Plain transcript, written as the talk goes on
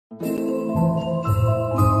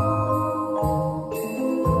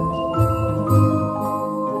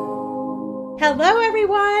Hello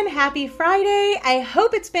everyone, happy Friday. I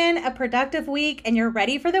hope it's been a productive week and you're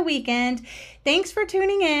ready for the weekend. Thanks for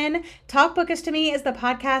tuning in. Talk Bookish to Me is the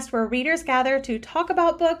podcast where readers gather to talk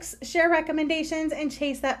about books, share recommendations, and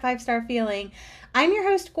chase that 5-star feeling. I'm your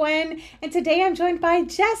host, Gwen, and today I'm joined by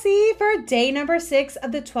Jessie for day number 6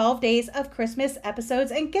 of the 12 Days of Christmas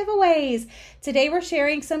episodes and giveaways. Today we're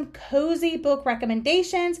sharing some cozy book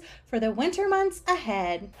recommendations for the winter months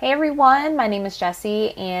ahead. Hey everyone, my name is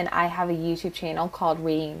Jessie, and I have a YouTube channel called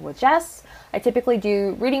Reading with Jess. I typically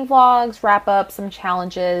do reading vlogs, wrap-ups, some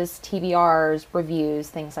challenges, TBRs, reviews,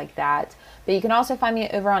 things like that. But you can also find me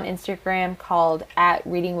over on Instagram called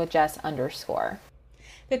 @readingwithjess_.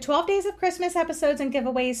 The 12 Days of Christmas episodes and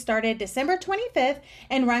giveaways started December 25th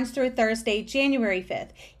and runs through Thursday, January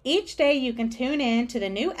 5th. Each day you can tune in to the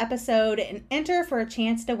new episode and enter for a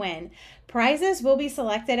chance to win. Prizes will be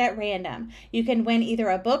selected at random. You can win either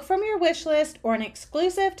a book from your wish list or an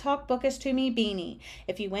exclusive Talk Bookish to Me beanie.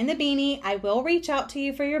 If you win the beanie, I will reach out to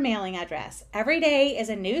you for your mailing address. Every day is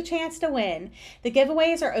a new chance to win. The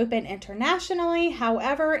giveaways are open internationally.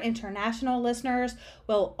 However, international listeners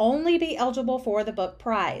will only be eligible for the book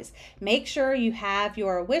prize. Make sure you have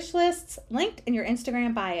your wish lists linked in your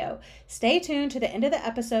Instagram bio. Stay tuned to the end of the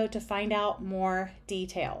episode to find out more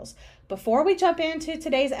details. Before we jump into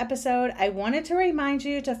today's episode, I wanted to remind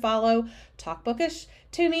you to follow Talk Bookish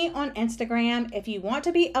to Me on Instagram. If you want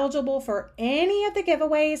to be eligible for any of the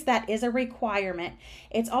giveaways, that is a requirement.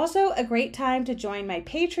 It's also a great time to join my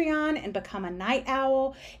Patreon and become a night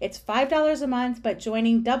owl. It's $5 a month, but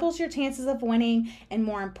joining doubles your chances of winning. And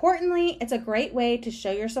more importantly, it's a great way to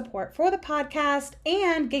show your support for the podcast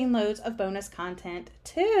and gain loads of bonus content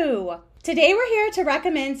too. Today we're here to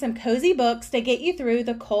recommend some cozy books to get you through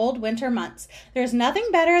the cold winter months. There's nothing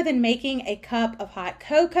better than making a cup of hot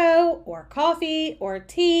cocoa or coffee or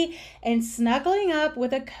tea and snuggling up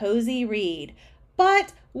with a cozy read.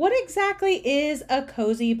 But what exactly is a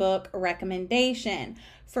cozy book recommendation?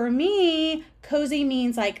 For me, cozy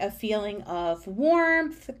means like a feeling of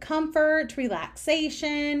warmth, comfort,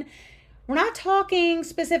 relaxation. We're not talking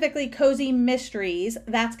specifically cozy mysteries.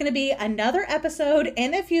 That's going to be another episode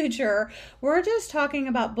in the future. We're just talking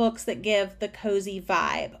about books that give the cozy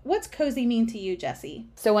vibe. What's cozy mean to you, Jessie?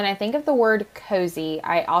 So when I think of the word cozy,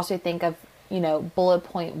 I also think of, bullet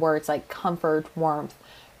point words like comfort, warmth,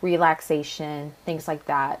 relaxation, things like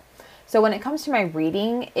that. So when it comes to my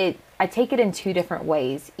reading, I take it in two different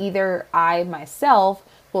ways. Either I myself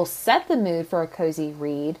will set the mood for a cozy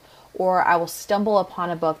read, or I will stumble upon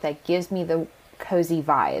a book that gives me the cozy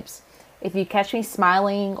vibes. If you catch me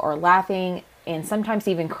smiling or laughing and sometimes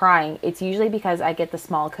even crying, it's usually because I get the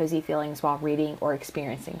small cozy feelings while reading or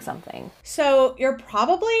experiencing something. So you're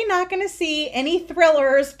probably not going to see any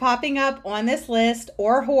thrillers popping up on this list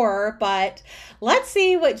or horror, but let's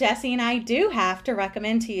see what Jessie and I do have to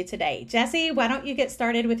recommend to you today. Jessie, why don't you get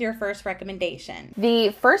started with your first recommendation?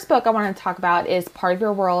 The first book I want to talk about is Part of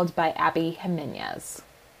Your World by Abby Jimenez.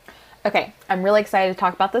 Okay, I'm really excited to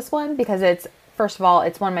talk about this one because first of all,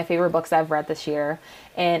 it's one of my favorite books I've read this year,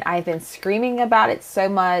 and I've been screaming about it so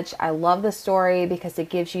much. I love the story because it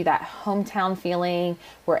gives you that hometown feeling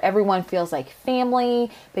where everyone feels like family,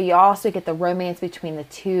 but you also get the romance between the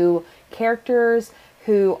two characters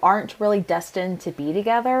who aren't really destined to be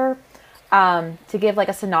together. To give like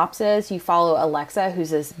a synopsis, you follow Alexa,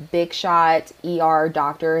 who's this big shot ER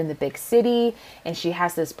doctor in the big city, and she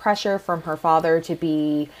has this pressure from her father to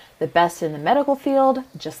be the best in the medical field,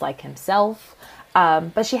 just like himself.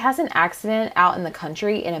 But she has an accident out in the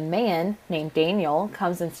country, and a man named Daniel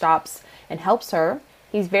comes and stops and helps her.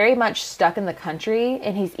 He's very much stuck in the country,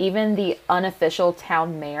 and he's even the unofficial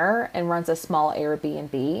town mayor and runs a small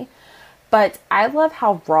Airbnb. But I love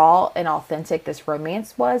how raw and authentic this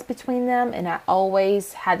romance was between them, and I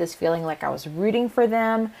always had this feeling like I was rooting for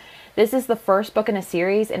them. This is the first book in a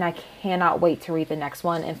series, and I cannot wait to read the next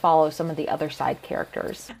one and follow some of the other side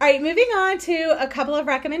characters. All right, moving on to a couple of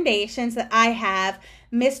recommendations that I have.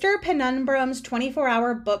 Mr. Penumbrum's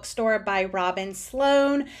 24-Hour Bookstore by Robin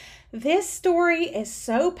Sloan. This story is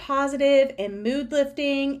so positive and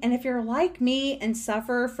mood-lifting, and if you're like me and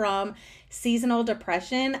suffer from seasonal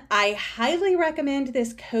depression, I highly recommend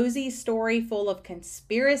this cozy story full of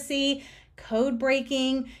conspiracy, code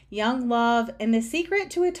breaking, young love, and the secret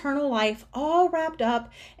to eternal life, all wrapped up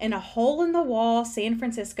in a hole-in-the-wall San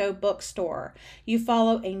Francisco bookstore. You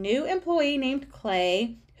follow a new employee named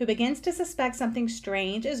Clay who begins to suspect something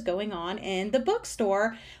strange is going on in the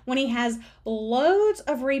bookstore when he has loads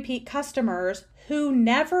of repeat customers who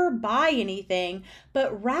never buy anything,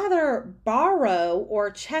 but rather borrow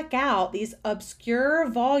or check out these obscure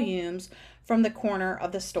volumes from the corner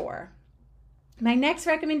of the store. My next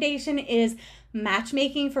recommendation is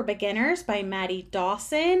Matchmaking for Beginners by Maddie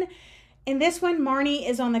Dawson. In this one, Marnie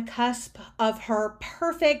is on the cusp of her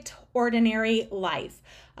perfect ordinary life.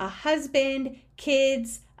 A husband,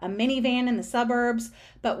 kids, a minivan in the suburbs.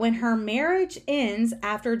 But when her marriage ends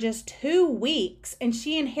after just 2 weeks and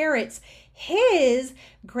she inherits his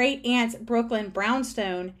great aunt's Brooklyn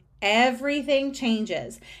brownstone, everything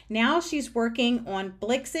changes. Now she's working on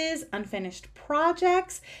Blix's unfinished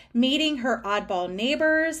projects, meeting her oddball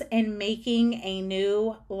neighbors, and making a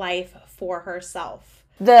new life for herself.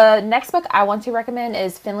 The next book I want to recommend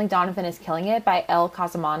is Finley Donovan is Killing It by Elle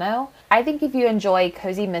Cosimano. I think if you enjoy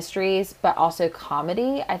cozy mysteries, but also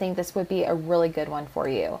comedy, I think this would be a really good one for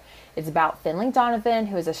you. It's about Finley Donovan,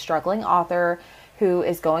 who is a struggling author who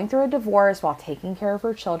is going through a divorce while taking care of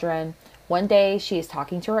her children. One day, she is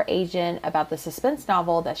talking to her agent about the suspense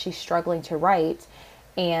novel that she's struggling to write,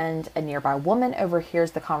 and a nearby woman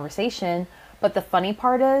overhears the conversation. But the funny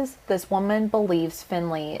part is, this woman believes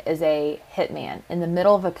Finley is a hitman in the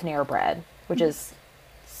middle of a Panera Bread, which is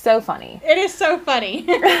so funny. It is so funny.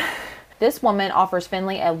 This woman offers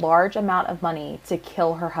Finley a large amount of money to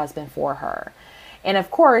kill her husband for her. And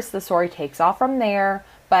of course, the story takes off from there.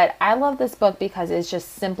 But I love this book because it's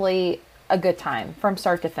just simply a good time from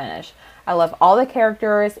start to finish. I love all the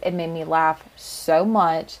characters. It made me laugh so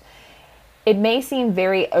much. It may seem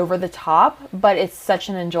very over the top, but it's such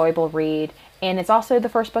an enjoyable read. And it's also the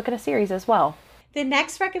first book in a series as well. The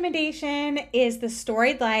next recommendation is The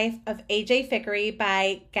Storied Life of A.J. Fickery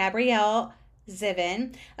by Gabrielle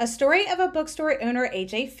Zivin, a story of a bookstore owner,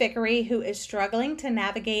 A.J. Fickery, who is struggling to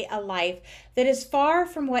navigate a life that is far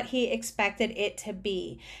from what he expected it to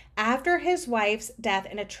be. After his wife's death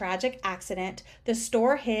in a tragic accident, the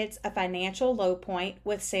store hits a financial low point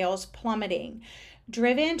with sales plummeting.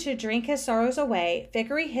 Driven to drink his sorrows away,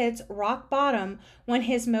 Fickery hits rock bottom when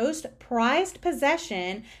his most prized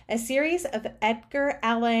possession, a series of Edgar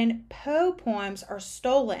Allan Poe poems, are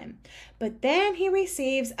stolen. But then he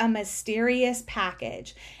receives a mysterious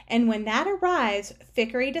package, and when that arrives,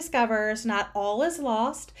 Fickery discovers not all is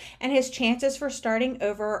lost, and his chances for starting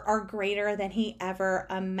over are greater than he ever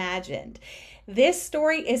imagined. This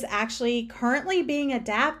story is actually currently being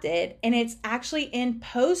adapted, and it's actually in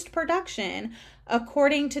post-production,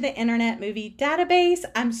 according to the Internet Movie Database.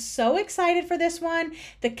 I'm so excited for this one.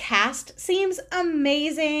 The cast seems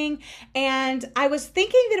amazing, and I was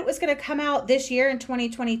thinking that it was going to come out this year in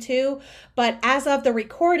 2022, but as of the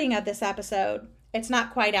recording of this episode, it's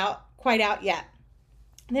not quite out yet.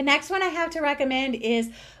 The next one I have to recommend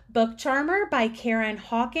is Book Charmer by Karen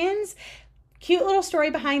Hawkins. Cute little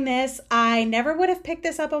story behind this. I never would have picked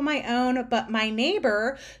this up on my own, but my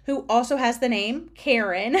neighbor, who also has the name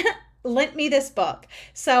Karen, lent me this book.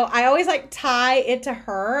 So I always tie it to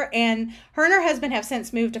her, and her husband have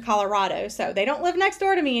since moved to Colorado, so they don't live next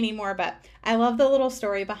door to me anymore, but I love the little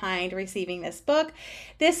story behind receiving this book.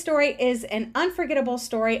 This story is an unforgettable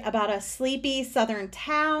story about a sleepy southern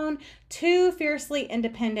town, 2 fiercely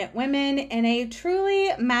independent women, and a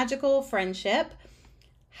truly magical friendship.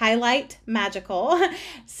 Highlight magical.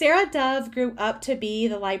 Sarah Dove grew up to be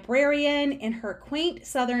the librarian in her quaint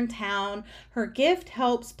southern town. Her gift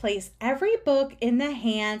helps place every book in the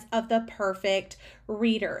hands of the perfect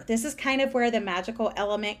reader. This is kind of where the magical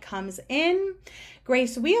element comes in.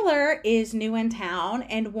 Grace Wheeler is new in town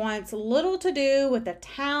and wants little to do with the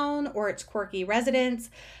town or its quirky residents,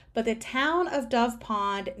 but the town of Dove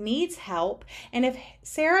Pond needs help, and if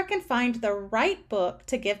Sarah can find the right book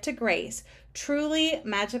to give to Grace, truly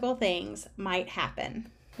magical things might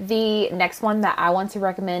happen. The next one that I want to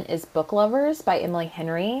recommend is Book Lovers by Emily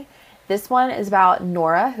Henry. This one is about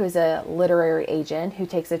Nora, who is a literary agent who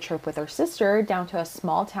takes a trip with her sister down to a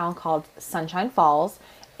small town called Sunshine Falls.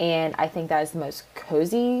 And I think that is the most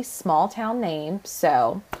cozy small town name.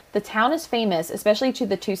 So the town is famous, especially to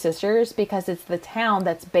the 2 sisters, because it's the town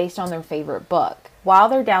that's based on their favorite book. While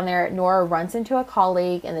they're down there, Nora runs into a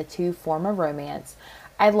colleague and the 2 form a romance.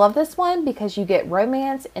 I love this one because you get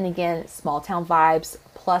romance and, again, small town vibes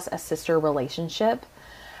plus a sister relationship.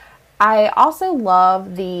 I also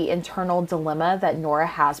love the internal dilemma that Nora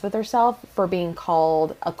has with herself for being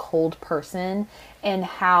called a cold person and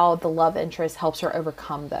how the love interest helps her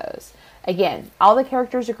overcome those. Again, all the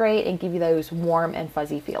characters are great and give you those warm and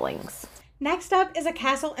fuzzy feelings. Next up is A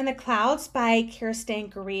Castle in the Clouds by Kirsten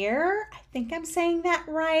Greer. I think I'm saying that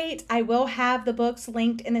right. I will have the books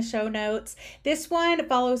linked in the show notes. This one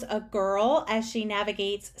follows a girl as she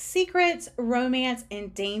navigates secrets, romance,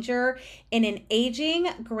 and danger in an aging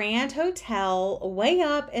grand hotel way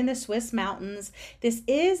up in the Swiss mountains. This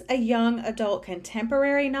is a young adult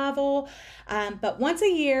contemporary novel, but once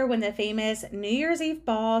a year when the famous New Year's Eve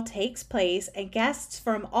ball takes place and guests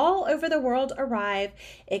from all over the world arrive,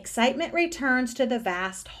 excitement returns to the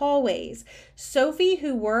vast hallways. Sophie,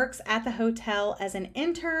 who works at the hotel as an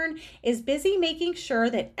intern, is busy making sure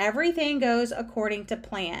that everything goes according to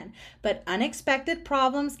plan. But unexpected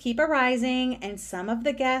problems keep arising, and some of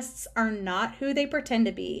the guests are not who they pretend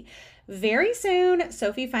to be. Very soon,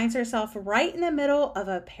 Sophie finds herself right in the middle of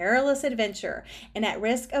a perilous adventure and at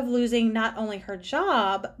risk of losing not only her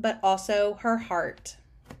job, but also her heart.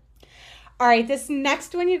 All right, this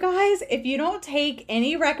next one, you guys, if you don't take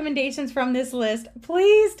any recommendations from this list,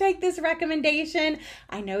 please take this recommendation.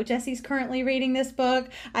 I know Jessie's currently reading this book.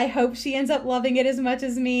 I hope she ends up loving it as much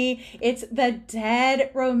as me. It's The Dead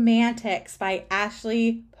Romantics by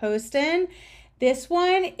Ashley Poston. This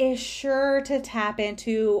one is sure to tap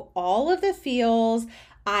into all of the feels.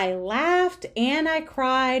 I laughed and I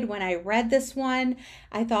cried when I read this one.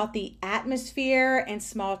 I thought the atmosphere and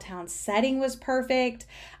small town setting was perfect.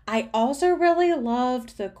 I also really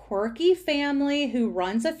loved the quirky family who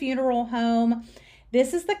runs a funeral home.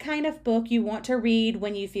 This is the kind of book you want to read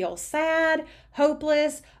when you feel sad,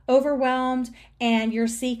 hopeless, overwhelmed, and you're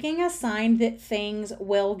seeking a sign that things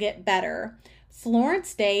will get better.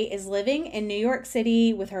 Florence Day is living in New York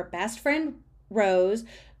City with her best friend Rose,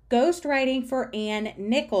 ghostwriting for Ann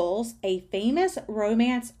Nichols, a famous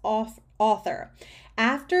romance author.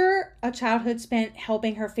 After a childhood spent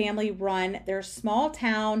helping her family run their small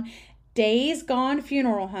town, Days Gone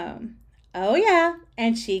funeral home. Oh yeah,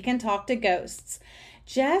 and she can talk to ghosts.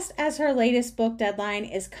 Just as her latest book deadline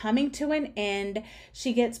is coming to an end,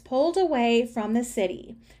 she gets pulled away from the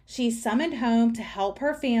city. She's summoned home to help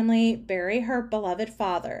her family bury her beloved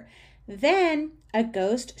father. Then a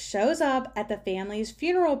ghost shows up at the family's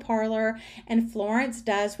funeral parlor, and Florence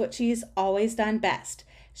does what she's always done best.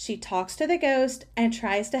 She talks to the ghost and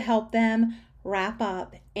tries to help them wrap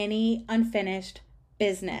up any unfinished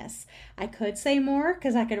business. I could say more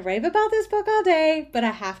because I could rave about this book all day, but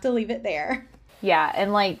I have to leave it there. Yeah,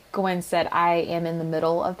 and like Gwen said, I am in the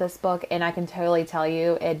middle of this book, and I can totally tell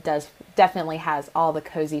you it definitely has all the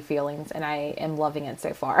cozy feelings, and I am loving it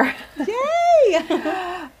so far. Yay!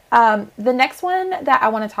 The next one that I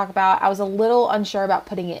want to talk about, I was a little unsure about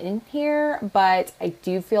putting it in here, but I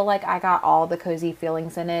do feel like I got all the cozy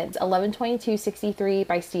feelings in it. It's 11/22/63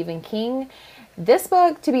 by Stephen King. This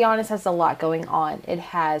book, to be honest, has a lot going on. It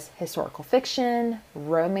has historical fiction,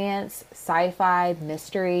 romance, sci-fi,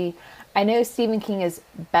 mystery. I know Stephen King is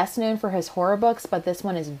best known for his horror books, but this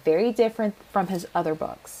one is very different from his other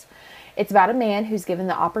books. It's about a man who's given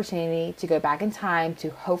the opportunity to go back in time to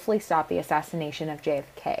hopefully stop the assassination of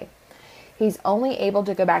JFK. He's only able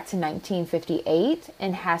to go back to 1958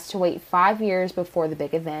 and has to wait 5 years before the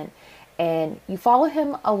big event. And you follow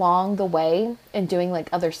him along the way and doing like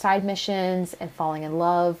other side missions and falling in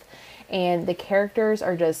love. And the characters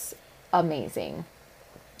are just amazing.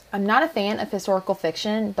 I'm not a fan of historical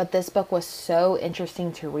fiction, but this book was so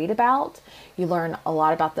interesting to read about. You learn a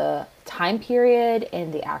lot about the time period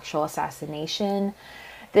and the actual assassination.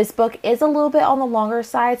 This book is a little bit on the longer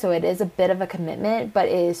side, so it is a bit of a commitment, but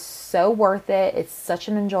it is so worth it. It's such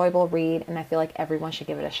an enjoyable read, and I feel like everyone should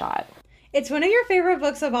give it a shot. It's one of your favorite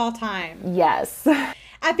books of all time. Yes.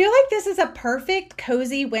 I feel like this is a perfect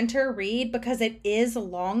cozy winter read because it is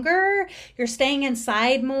longer. You're staying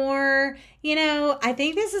inside more. You know, I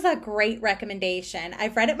think this is a great recommendation.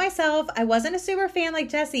 I've read it myself. I wasn't a super fan like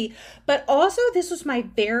Jessie, but also this was my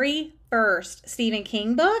very first Stephen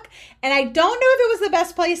King book. And I don't know if it was the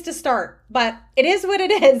best place to start, but it is what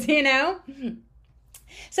it is, you know?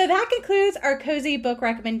 So that concludes our cozy book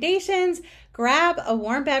recommendations. Grab a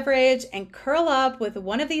warm beverage and curl up with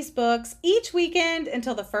one of these books each weekend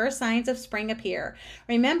until the first signs of spring appear.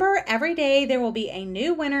 Remember, every day there will be a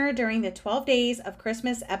new winner during the 12 days of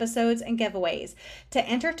Christmas episodes and giveaways. To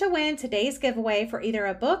enter to win today's giveaway for either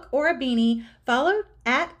a book or a beanie, follow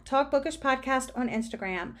at Talk Bookish Podcast on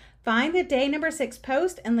Instagram. Find the day number 6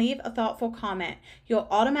 post and leave a thoughtful comment. You'll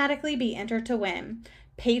automatically be entered to win.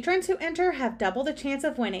 Patrons who enter have double the chance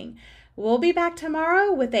of winning. We'll be back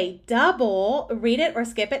tomorrow with a double Read It or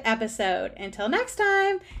Skip It episode. Until next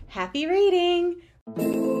time, happy reading!